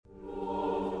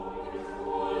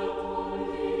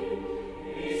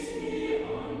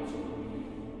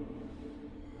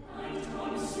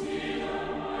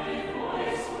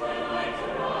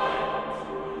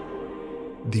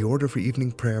The order for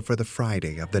evening prayer for the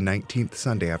Friday of the 19th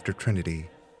Sunday after Trinity.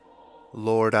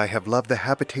 Lord, I have loved the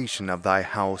habitation of thy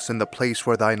house and the place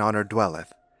where thine honor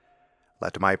dwelleth.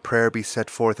 Let my prayer be set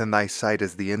forth in thy sight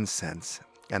as the incense,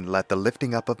 and let the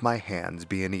lifting up of my hands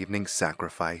be an evening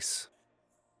sacrifice.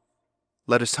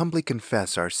 Let us humbly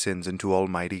confess our sins unto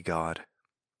Almighty God.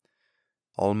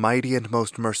 Almighty and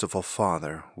most merciful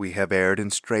Father, we have erred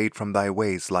and strayed from thy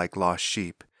ways like lost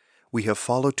sheep. We have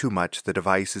followed too much the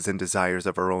devices and desires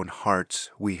of our own hearts.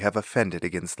 We have offended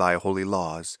against thy holy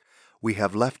laws. We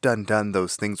have left undone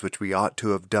those things which we ought to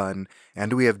have done,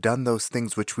 and we have done those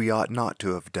things which we ought not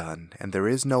to have done, and there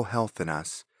is no health in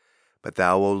us. But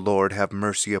thou, O Lord, have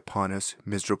mercy upon us,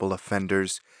 miserable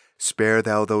offenders. Spare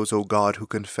thou those, O God, who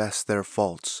confess their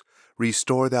faults.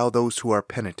 Restore thou those who are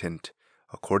penitent,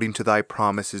 according to thy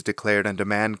promises declared unto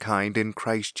mankind in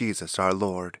Christ Jesus our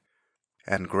Lord.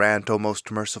 And grant, O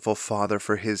most merciful Father,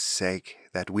 for his sake,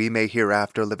 that we may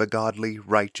hereafter live a godly,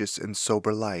 righteous, and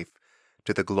sober life,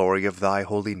 to the glory of thy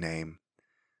holy name.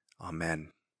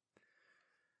 Amen.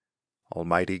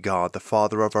 Almighty God, the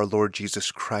Father of our Lord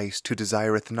Jesus Christ, who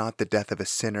desireth not the death of a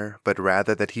sinner, but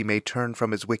rather that he may turn from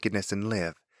his wickedness and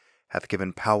live, hath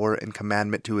given power and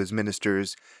commandment to his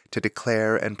ministers to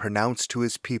declare and pronounce to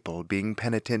his people, being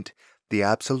penitent, the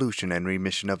absolution and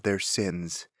remission of their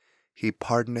sins. He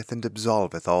pardoneth and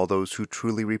absolveth all those who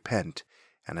truly repent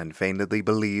and unfeignedly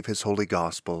believe his holy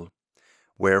gospel.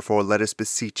 Wherefore let us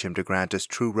beseech him to grant us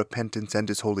true repentance and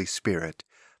his Holy Spirit,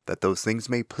 that those things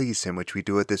may please him which we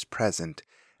do at this present,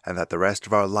 and that the rest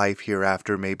of our life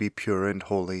hereafter may be pure and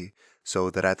holy, so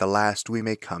that at the last we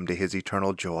may come to his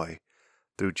eternal joy.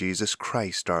 Through Jesus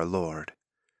Christ our Lord.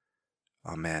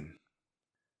 Amen.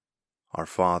 Our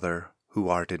Father, who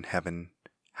art in heaven,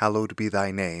 hallowed be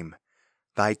thy name.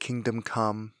 Thy kingdom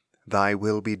come, thy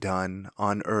will be done,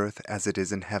 on earth as it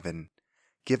is in heaven.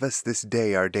 Give us this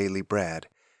day our daily bread,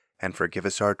 and forgive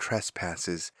us our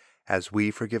trespasses, as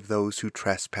we forgive those who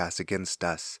trespass against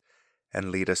us. And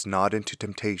lead us not into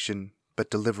temptation, but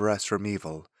deliver us from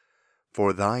evil.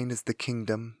 For thine is the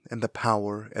kingdom, and the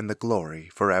power, and the glory,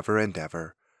 forever and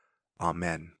ever.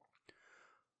 Amen.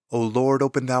 O Lord,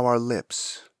 open thou our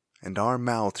lips, and our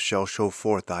mouth shall show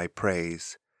forth thy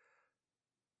praise.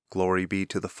 Glory be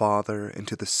to the Father, and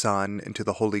to the Son, and to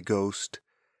the Holy Ghost,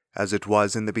 as it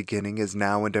was in the beginning, is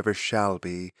now, and ever shall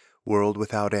be, world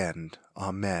without end.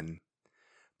 Amen.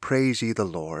 Praise ye the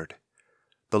Lord.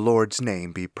 The Lord's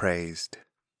name be praised.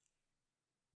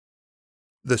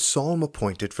 The psalm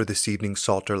appointed for this evening's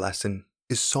Psalter lesson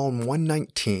is Psalm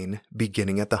 119,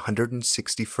 beginning at the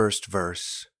 161st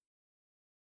verse.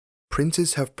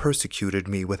 Princes have persecuted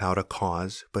me without a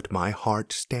cause, but my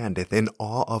heart standeth in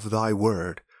awe of thy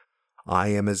word. I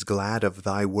am as glad of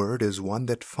thy word as one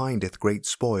that findeth great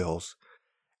spoils.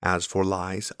 As for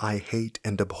lies, I hate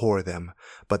and abhor them,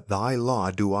 but thy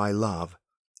law do I love.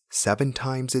 7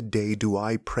 times a day do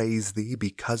I praise thee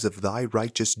because of thy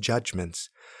righteous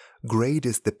judgments. Great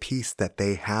is the peace that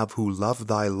they have who love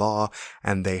thy law,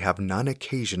 and they have none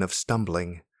occasion of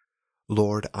stumbling.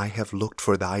 Lord, I have looked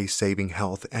for thy saving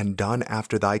health, and done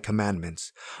after thy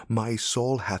commandments. My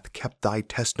soul hath kept thy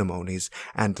testimonies,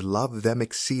 and loved them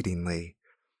exceedingly.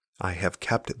 I have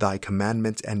kept thy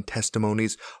commandments and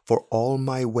testimonies, for all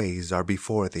my ways are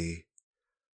before thee.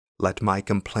 Let my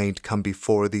complaint come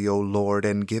before thee, O Lord,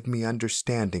 and give me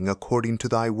understanding according to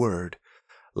thy word.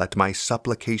 Let my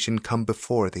supplication come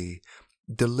before thee.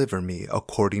 Deliver me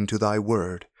according to thy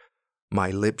word. My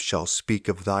lips shall speak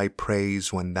of thy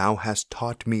praise when thou hast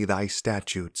taught me thy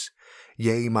statutes.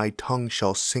 Yea, my tongue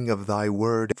shall sing of thy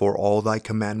word, for all thy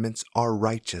commandments are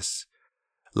righteous.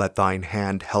 Let thine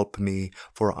hand help me,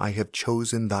 for I have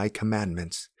chosen thy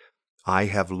commandments. I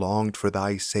have longed for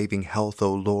thy saving health,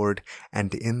 O Lord,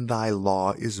 and in thy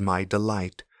law is my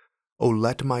delight. O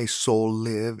let my soul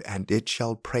live, and it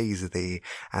shall praise thee,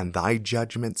 and thy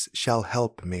judgments shall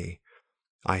help me.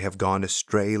 I have gone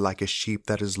astray like a sheep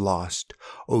that is lost.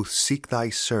 O seek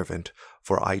thy servant,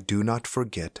 for I do not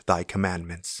forget thy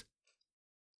commandments.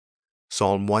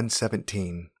 Psalm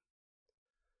 117.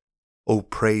 O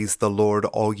praise the Lord,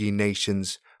 all ye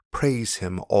nations, praise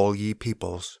him, all ye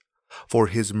peoples. For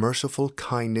his merciful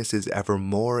kindness is ever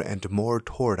more and more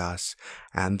toward us,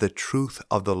 and the truth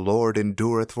of the Lord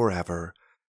endureth forever.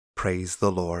 Praise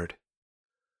the Lord.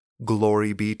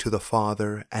 Glory be to the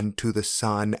Father, and to the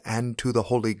Son, and to the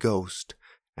Holy Ghost,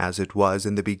 as it was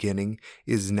in the beginning,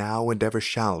 is now, and ever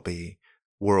shall be,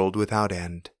 world without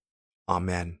end.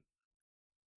 Amen.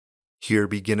 Here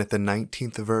beginneth the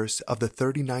 19th verse of the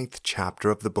 39th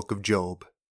chapter of the book of Job.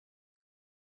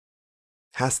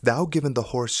 Hast thou given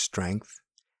the horse strength?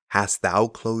 Hast thou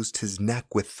closed his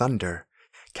neck with thunder?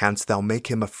 Canst thou make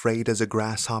him afraid as a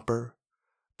grasshopper?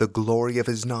 The glory of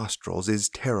his nostrils is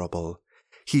terrible.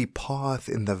 He paweth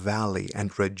in the valley,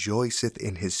 and rejoiceth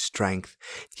in his strength.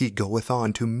 He goeth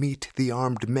on to meet the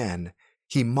armed men.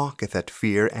 He mocketh at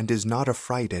fear, and is not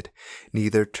affrighted,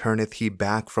 neither turneth he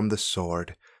back from the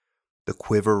sword. The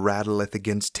quiver rattleth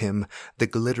against him, the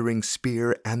glittering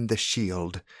spear and the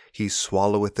shield. He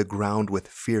swalloweth the ground with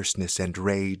fierceness and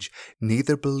rage,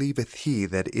 neither believeth he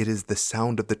that it is the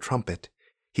sound of the trumpet.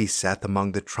 He saith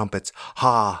among the trumpets,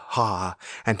 Ha, ha,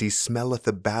 and he smelleth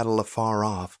the battle afar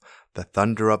off, the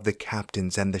thunder of the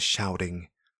captains and the shouting.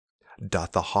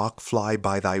 Doth the hawk fly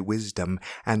by thy wisdom,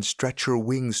 and stretch her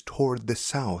wings toward the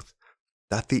south?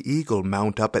 Doth the eagle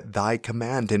mount up at thy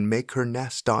command, and make her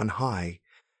nest on high?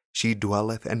 She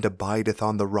dwelleth and abideth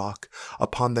on the rock,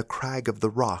 upon the crag of the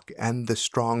rock and the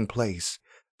strong place.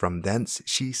 From thence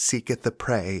she seeketh the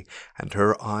prey, and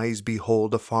her eyes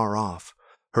behold afar off.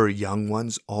 Her young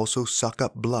ones also suck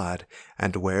up blood,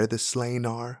 and where the slain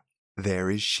are, there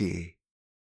is she.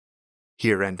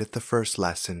 Here endeth the first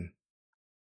lesson.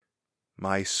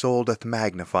 My soul doth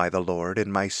magnify the Lord,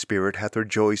 and my spirit hath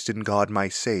rejoiced in God my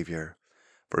Saviour,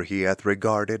 for he hath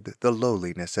regarded the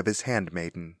lowliness of his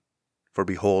handmaiden. For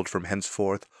behold, from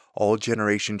henceforth all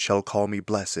generations shall call me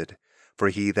blessed, for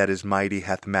he that is mighty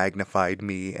hath magnified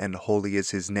me, and holy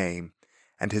is his name,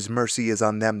 and his mercy is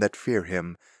on them that fear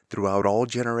him throughout all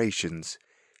generations.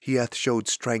 He hath showed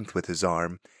strength with his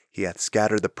arm, he hath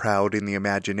scattered the proud in the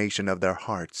imagination of their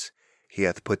hearts. He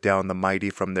hath put down the mighty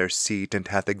from their seat, and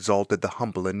hath exalted the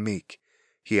humble and meek.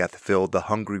 He hath filled the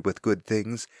hungry with good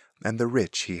things, and the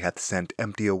rich he hath sent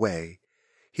empty away.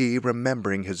 He,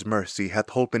 remembering his mercy, hath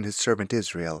holpen his servant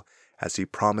Israel, as he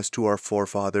promised to our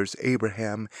forefathers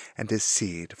Abraham and his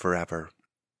seed forever.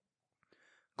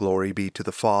 Glory be to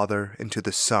the Father, and to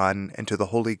the Son, and to the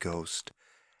Holy Ghost,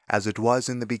 as it was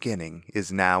in the beginning,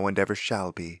 is now, and ever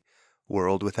shall be,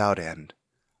 world without end.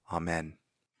 Amen.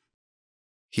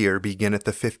 Here beginneth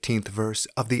the 15th verse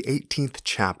of the 18th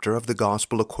chapter of the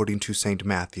Gospel according to St.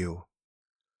 Matthew.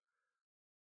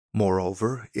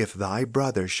 Moreover, if thy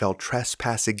brother shall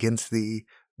trespass against thee,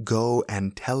 go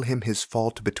and tell him his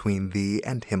fault between thee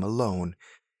and him alone.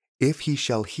 If he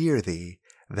shall hear thee,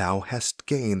 thou hast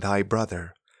gained thy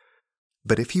brother.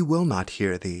 But if he will not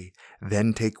hear thee,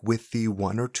 then take with thee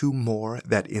 1 or 2 more,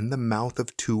 that in the mouth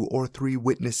of 2 or 3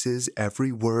 witnesses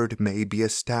every word may be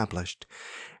established.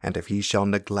 And if he shall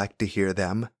neglect to hear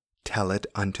them, tell it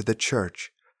unto the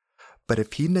church. But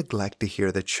if he neglect to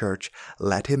hear the church,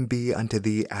 let him be unto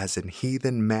thee as an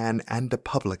heathen man and a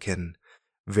publican.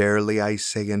 Verily I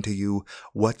say unto you,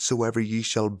 whatsoever ye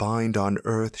shall bind on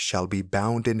earth shall be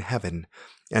bound in heaven,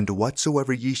 and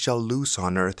whatsoever ye shall loose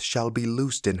on earth shall be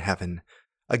loosed in heaven.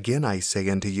 Again I say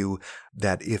unto you,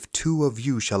 that if 2 of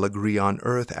you shall agree on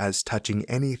earth as touching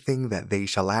anything that they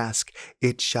shall ask,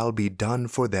 it shall be done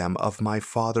for them of my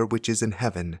Father which is in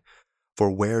heaven. For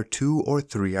where 2 or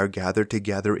 3 are gathered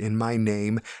together in my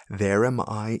name, there am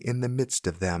I in the midst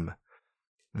of them.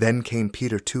 Then came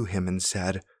Peter to him and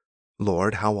said,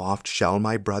 Lord, how oft shall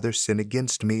my brother sin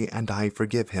against me, and I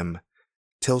forgive him?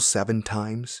 Till 7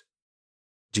 times?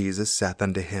 Jesus saith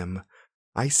unto him,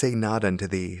 I say not unto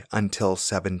thee, until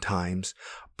 7 times,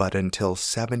 but until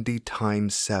 70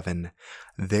 times 7.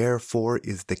 Therefore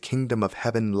is the kingdom of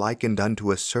heaven likened unto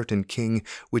a certain king,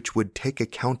 which would take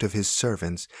account of his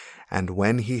servants. And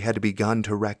when he had begun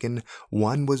to reckon,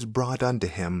 one was brought unto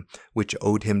him, which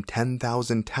owed him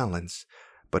 10,000 talents.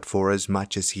 But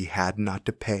forasmuch as he had not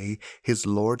to pay, his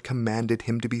Lord commanded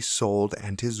him to be sold,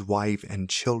 and his wife and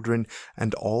children,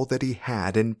 and all that he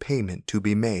had in payment to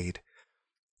be made.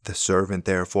 The servant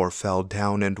therefore fell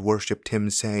down and worshipped him,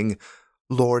 saying,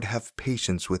 Lord, have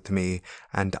patience with me,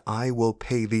 and I will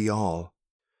pay thee all.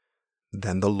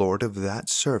 Then the Lord of that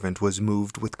servant was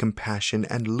moved with compassion,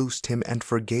 and loosed him, and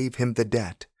forgave him the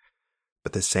debt.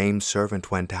 But the same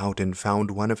servant went out and found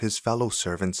one of his fellow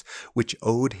servants, which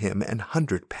owed him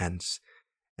 100 pence.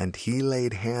 And he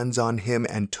laid hands on him,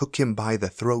 and took him by the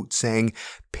throat, saying,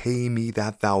 Pay me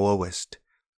that thou owest.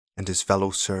 And his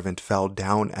fellow servant fell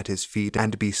down at his feet,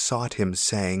 and besought him,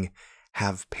 saying,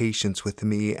 Have patience with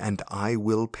me, and I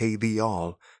will pay thee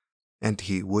all. And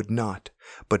he would not,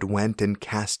 but went and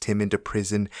cast him into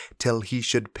prison, till he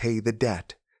should pay the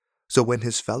debt. So when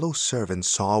his fellow servants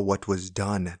saw what was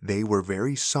done, they were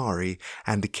very sorry,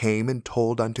 and came and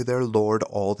told unto their Lord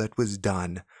all that was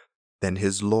done. Then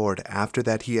his Lord, after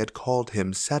that he had called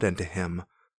him, said unto him,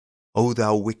 O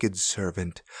thou wicked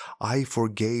servant, I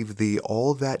forgave thee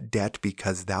all that debt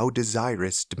because thou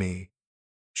desiredst me.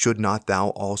 Should not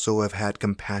thou also have had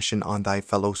compassion on thy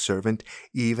fellow servant,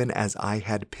 even as I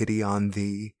had pity on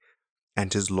thee?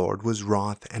 And his Lord was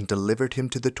wroth, and delivered him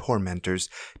to the tormentors,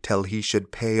 till he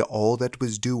should pay all that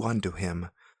was due unto him.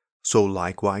 So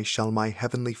likewise shall my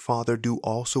heavenly Father do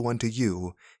also unto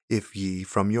you, if ye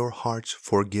from your hearts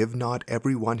forgive not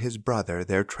every one his brother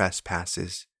their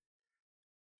trespasses.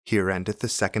 Here endeth the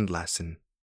second lesson.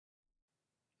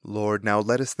 Lord, now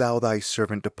lettest thou thy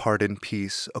servant depart in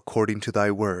peace, according to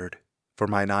thy word. For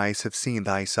mine eyes have seen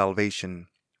thy salvation,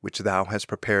 which thou hast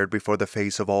prepared before the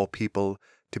face of all people,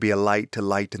 to be a light to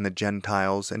lighten the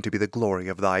Gentiles, and to be the glory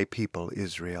of thy people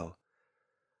Israel.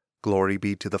 Glory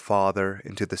be to the Father,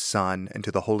 and to the Son, and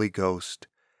to the Holy Ghost,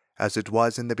 as it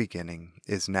was in the beginning,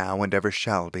 is now, and ever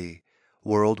shall be,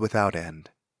 world without end.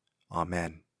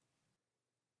 Amen.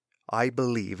 I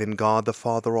believe in God the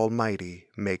Father Almighty,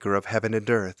 maker of heaven and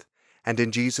earth, and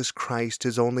in Jesus Christ,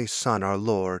 his only Son, our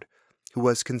Lord, who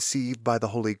was conceived by the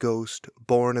Holy Ghost,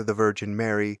 born of the Virgin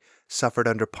Mary, suffered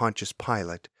under Pontius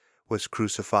Pilate, was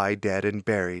crucified, dead, and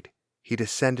buried. He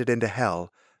descended into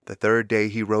hell. The third day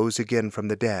he rose again from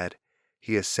the dead.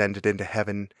 He ascended into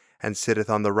heaven, and sitteth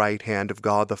on the right hand of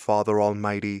God the Father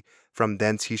Almighty. From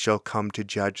thence he shall come to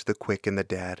judge the quick and the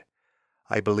dead.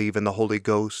 I believe in the Holy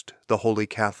Ghost, the Holy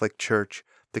Catholic Church,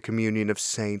 the communion of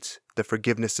saints, the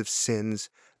forgiveness of sins,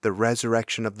 the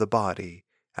resurrection of the body,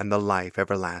 and the life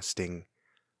everlasting.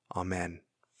 Amen.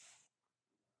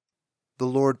 The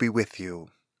Lord be with you,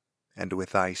 and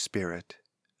with thy spirit.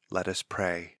 Let us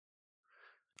pray.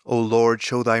 O Lord,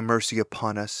 show thy mercy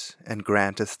upon us, and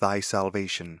grant us thy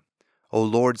salvation. O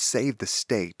Lord, save the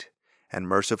state, and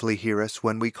mercifully hear us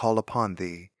when we call upon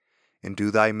thee.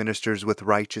 Endue thy ministers with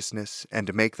righteousness,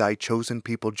 and make thy chosen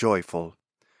people joyful.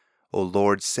 O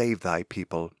Lord, save thy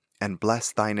people, and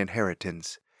bless thine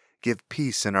inheritance. Give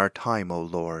peace in our time, O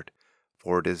Lord,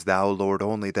 for it is thou, Lord,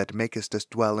 only that makest us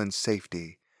dwell in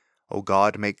safety. O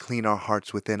God, make clean our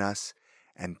hearts within us,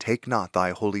 and take not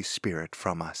thy Holy Spirit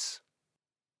from us.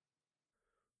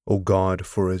 O God,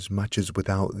 forasmuch as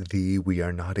without thee we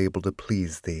are not able to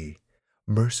please thee,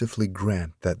 mercifully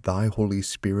grant that thy Holy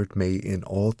Spirit may in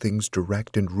all things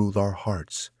direct and rule our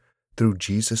hearts, through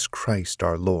Jesus Christ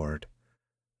our Lord.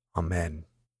 Amen.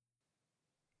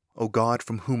 O God,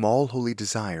 from whom all holy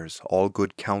desires, all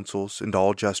good counsels, and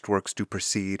all just works do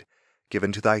proceed, give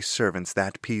unto thy servants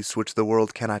that peace which the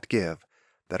world cannot give,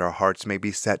 that our hearts may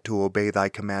be set to obey thy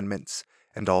commandments,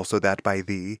 and also that by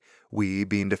thee, we,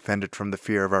 being defended from the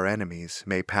fear of our enemies,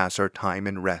 may pass our time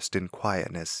in rest and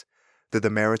quietness, through the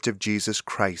merits of Jesus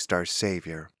Christ our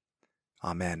Saviour.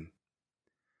 Amen.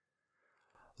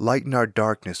 Lighten our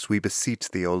darkness, we beseech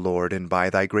thee, O Lord, and by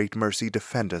thy great mercy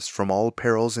defend us from all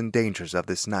perils and dangers of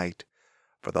this night,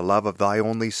 for the love of thy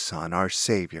only Son, our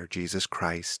Saviour, Jesus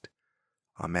Christ.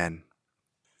 Amen.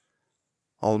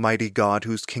 Almighty God,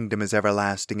 whose kingdom is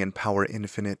everlasting and power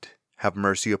infinite, have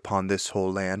mercy upon this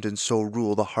whole land, and so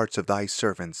rule the hearts of thy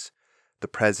servants, the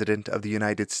President of the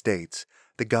United States,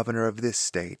 the Governor of this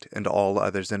state, and all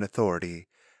others in authority,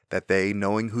 that they,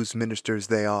 knowing whose ministers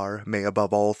they are, may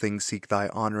above all things seek thy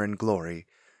honor and glory,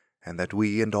 and that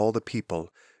we and all the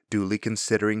people, duly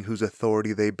considering whose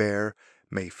authority they bear,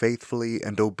 may faithfully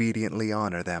and obediently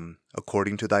honor them,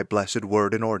 according to thy blessed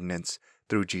word and ordinance,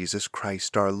 through Jesus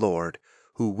Christ our Lord,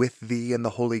 who with thee and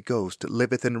the Holy Ghost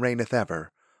liveth and reigneth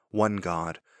ever, one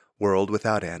God, world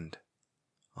without end.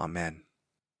 Amen.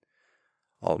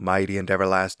 Almighty and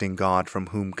everlasting God, from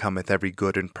whom cometh every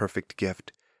good and perfect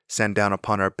gift, send down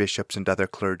upon our bishops and other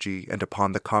clergy, and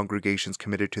upon the congregations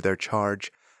committed to their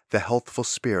charge, the healthful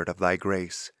spirit of thy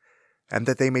grace, and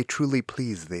that they may truly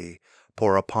please thee,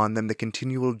 pour upon them the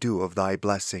continual dew of thy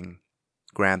blessing.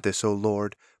 Grant this, O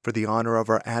Lord, for the honor of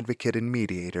our advocate and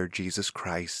mediator, Jesus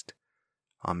Christ.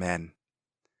 Amen.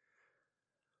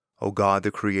 O God, the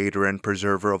Creator and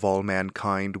Preserver of all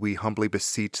mankind, we humbly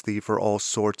beseech thee for all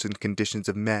sorts and conditions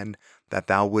of men, that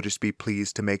thou wouldest be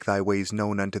pleased to make thy ways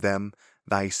known unto them,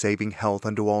 thy saving health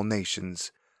unto all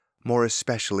nations. More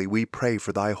especially we pray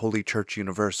for thy holy Church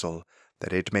universal,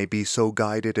 that it may be so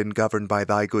guided and governed by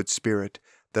thy good Spirit,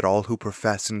 that all who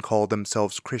profess and call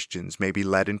themselves Christians may be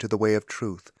led into the way of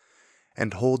truth,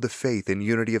 and hold the faith in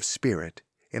unity of spirit,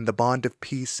 in the bond of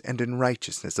peace and in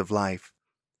righteousness of life.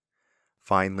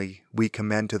 Finally, we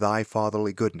commend to thy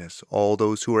fatherly goodness all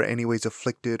those who are anyways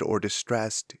afflicted or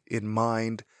distressed in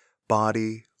mind,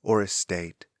 body, or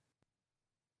estate.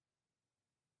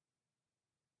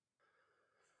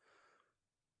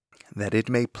 That it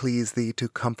may please thee to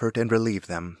comfort and relieve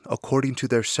them, according to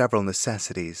their several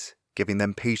necessities, giving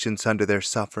them patience under their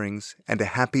sufferings, and a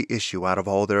happy issue out of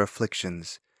all their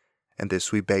afflictions. And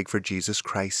this we beg for Jesus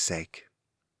Christ's sake.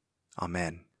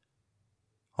 Amen.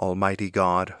 Almighty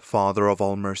God, Father of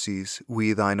all mercies,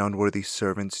 we thine unworthy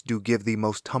servants do give thee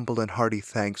most humble and hearty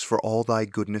thanks for all thy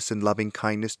goodness and loving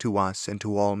kindness to us and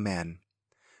to all men.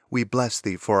 We bless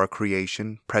thee for our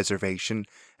creation, preservation,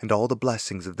 and all the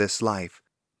blessings of this life,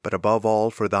 but above all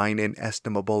for thine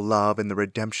inestimable love and the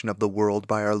redemption of the world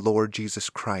by our Lord Jesus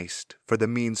Christ, for the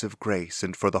means of grace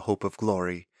and for the hope of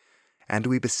glory. And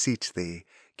we beseech thee,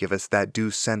 give us that due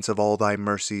sense of all thy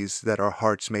mercies, that our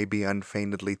hearts may be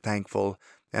unfeignedly thankful,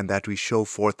 and that we show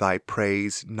forth thy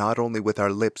praise, not only with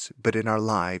our lips, but in our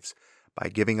lives, by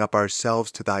giving up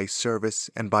ourselves to thy service,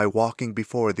 and by walking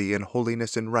before thee in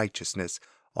holiness and righteousness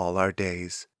all our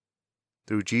days.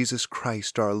 Through Jesus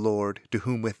Christ our Lord, to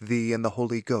whom with thee and the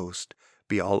Holy Ghost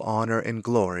be all honor and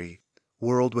glory,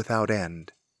 world without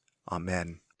end.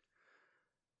 Amen.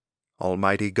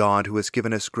 Almighty God, who hast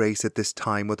given us grace at this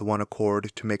time with one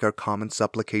accord to make our common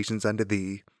supplications unto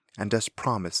thee, and dost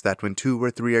promise that when 2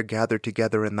 or 3 are gathered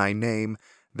together in thy name,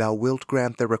 thou wilt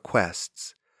grant their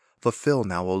requests. Fulfill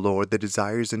now, O Lord, the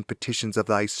desires and petitions of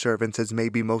thy servants as may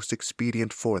be most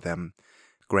expedient for them,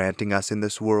 granting us in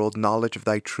this world knowledge of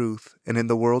thy truth, and in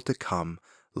the world to come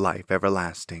life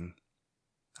everlasting.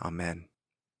 Amen.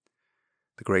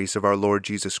 The grace of our Lord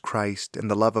Jesus Christ,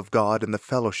 and the love of God, and the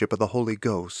fellowship of the Holy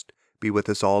Ghost be with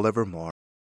us all evermore.